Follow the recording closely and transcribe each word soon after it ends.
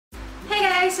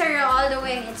guys, are all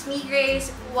doing? It's me, Grace.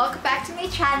 Welcome back to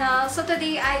my channel. So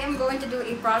today I am going to do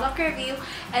a product review,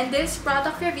 and this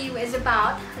product review is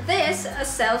about this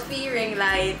selfie ring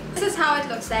light. This is how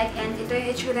it looks like, and ito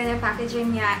yung itsura ng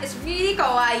packaging niya. It's really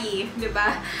kawaii, di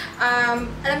ba?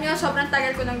 Alam niyo, sobrang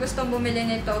tagal ko nang gustong bumili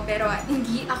nito, pero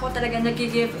hindi ako talaga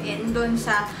nag-give in dun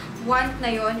sa want na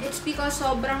yon. It's because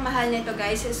sobrang mahal nito,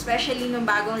 guys, especially nung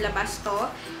bagong labas to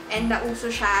and nauso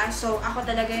siya. So ako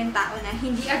talaga yung tao na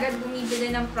hindi agad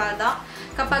bumibili ng product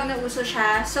kapag nauso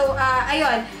siya. So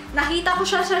ayun, nakita ko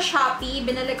siya sa Shopee,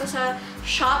 binili ko sa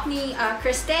shop ni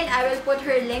Kristen. I will put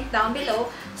her link down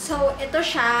below. So ito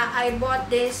siya, I bought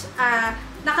this,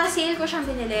 naka-sale ko siyang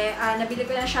binili. Nabili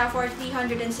ko lang siya for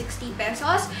 360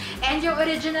 pesos. And yung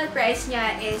original price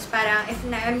niya is parang, if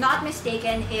I'm not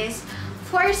mistaken, is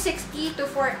 460 to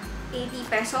 480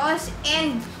 pesos.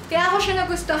 And kaya ako siya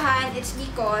nagustuhan, it's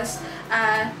because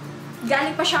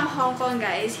galing pa siyang Hong Kong,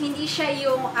 guys. Hindi siya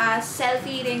yung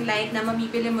selfie ring light na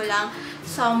mamibili mo lang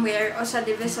somewhere o sa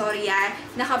Divisoria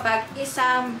na kapag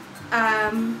isang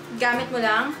gamit mo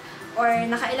lang or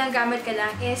nakailang gamit ka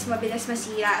lang is mabilis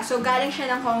masira. So, galing siya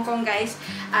ng Hong Kong, guys.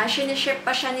 Siniship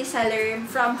pa siya ni seller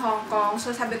from Hong Kong.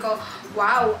 So, sabi ko,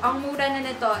 wow, ang mura na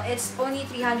nito. It's only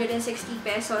 360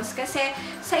 pesos. Kasi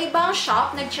sa ibang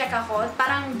shop, nag-check ako,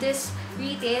 parang this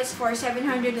retails for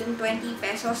 720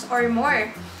 pesos or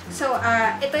more. So,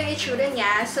 ito yung itsura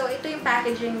niya. So, ito yung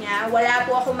packaging niya. Wala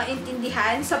po ako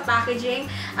maintindihan sa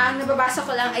packaging. Ang nababasa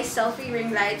ko lang ay selfie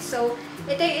ring light. So,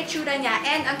 ito yung itsura niya.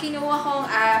 And ang kinuha kong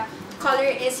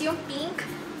color is yung pink.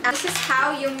 This is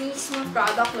how yung mismong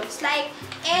product looks like.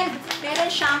 And meron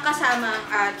siyang kasamang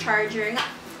charger.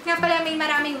 Nga pala, may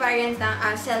maraming variant ng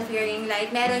selfie ring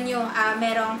light. Meron yung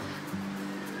merong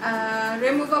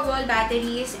removable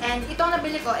batteries. And itong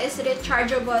nabili ko is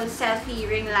rechargeable selfie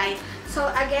ring light. So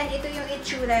again, ito yung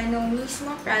itsura ng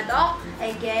mismong product.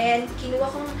 Again, kinuha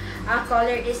kong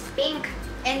color is pink.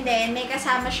 And then, may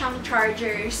kasama siyang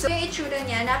charger. So, yung itsura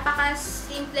niya,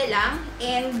 napaka-simple lang.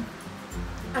 And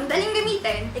ang daling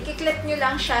gamitin. I-clip nyo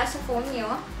lang siya sa phone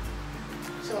nyo.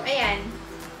 So, ayan.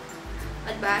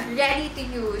 Diba? Ready to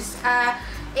use.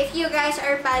 If you guys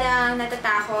are parang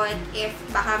natatakot, if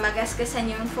baka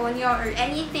magasgasan yung phone nyo or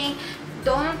anything,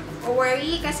 don't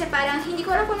worry. Kasi parang, hindi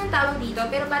ko alam kung anong tawag dito,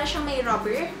 pero parang siyang may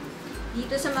rubber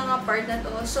dito sa mga part na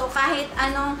to. So, kahit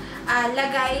anong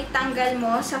lagay, tanggal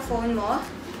mo sa phone mo,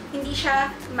 hindi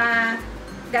siya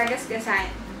magagasgasan.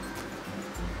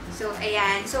 So,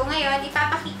 ayan. So, ngayon,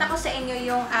 ipapakita ko sa inyo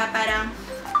yung parang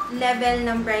level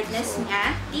ng brightness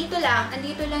niya. Dito lang,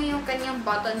 andito lang yung kanyang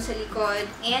button sa likod.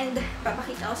 And,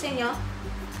 papakita ko sa inyo.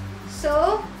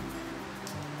 So,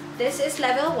 this is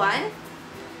level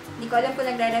 1. Hindi ko alam kung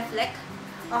nagre-reflect.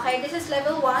 Okay, this is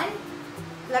level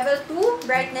 1. Level 2,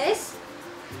 brightness.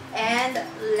 And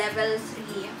level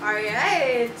 3.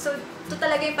 Alright. So, ito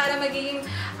talaga yung para magiging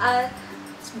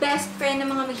best friend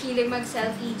ng mga mahilig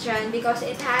mag-selfie dyan because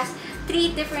it has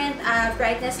 3 different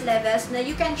brightness levels na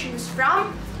you can choose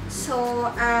from. So,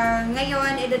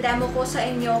 ngayon, i-demo ko sa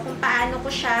inyo kung paano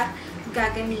ko siya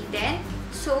gagamitin.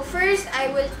 So, first,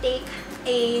 I will take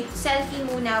a selfie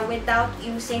muna without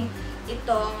using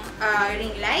itong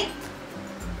ring light.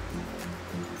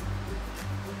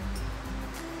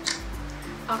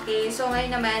 Okay, so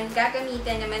ngayon naman,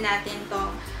 gagamitin naman natin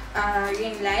itong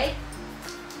ring light.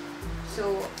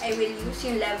 So, I will use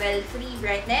yung level 3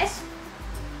 brightness.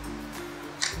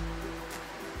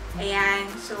 Ayan,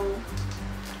 so,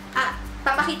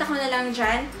 papakita ko na lang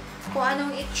dyan kung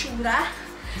anong itsura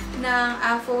ng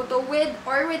photo with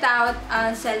or without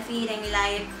selfie ring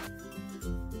light.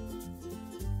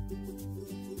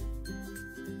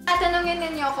 Tatanungin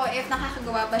ninyo ko if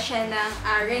nakakagawa ba siya ng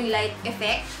ring light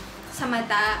effect sa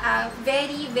mata.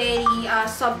 Very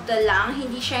subtle lang.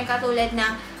 Hindi siya katulad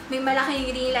na may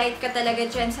malaking ring light ka talaga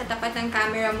dyan sa tapat ng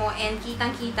camera mo and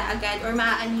kitang-kita agad or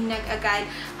maaaninag agad.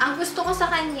 Ang gusto ko sa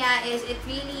kanya is it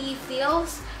really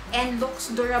feels and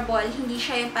looks durable. Hindi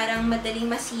siya yung parang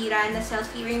madaling masira na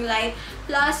selfie ring light.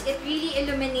 Plus, it really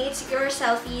illuminates your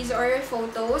selfies or your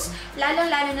photos,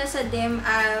 lalong-lalo na sa dim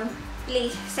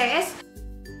places.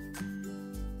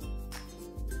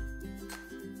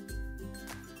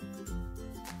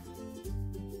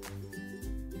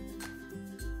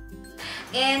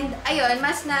 And, ayun,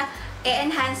 mas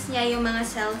na-enhance niya yung mga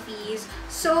selfies.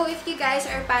 So if you guys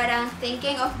are parang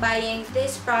thinking of buying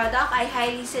this product, I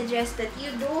highly suggest that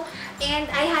you do.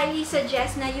 And I highly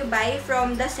suggest na you buy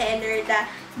from the seller na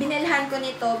binilhan ko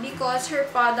nito because her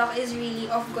product is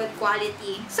really of good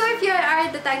quality. So if you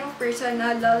are the type of person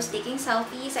na loves taking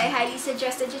selfies, I highly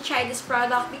suggest that you try this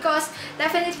product because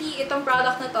definitely itong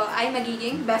product na to ay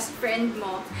magiging best friend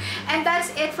mo. And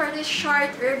that's it for this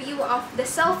short review of the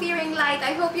Selfie ring light.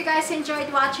 I hope you guys enjoyed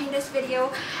watching this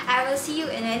video. I will see you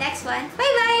in my next one.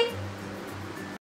 Bye bye!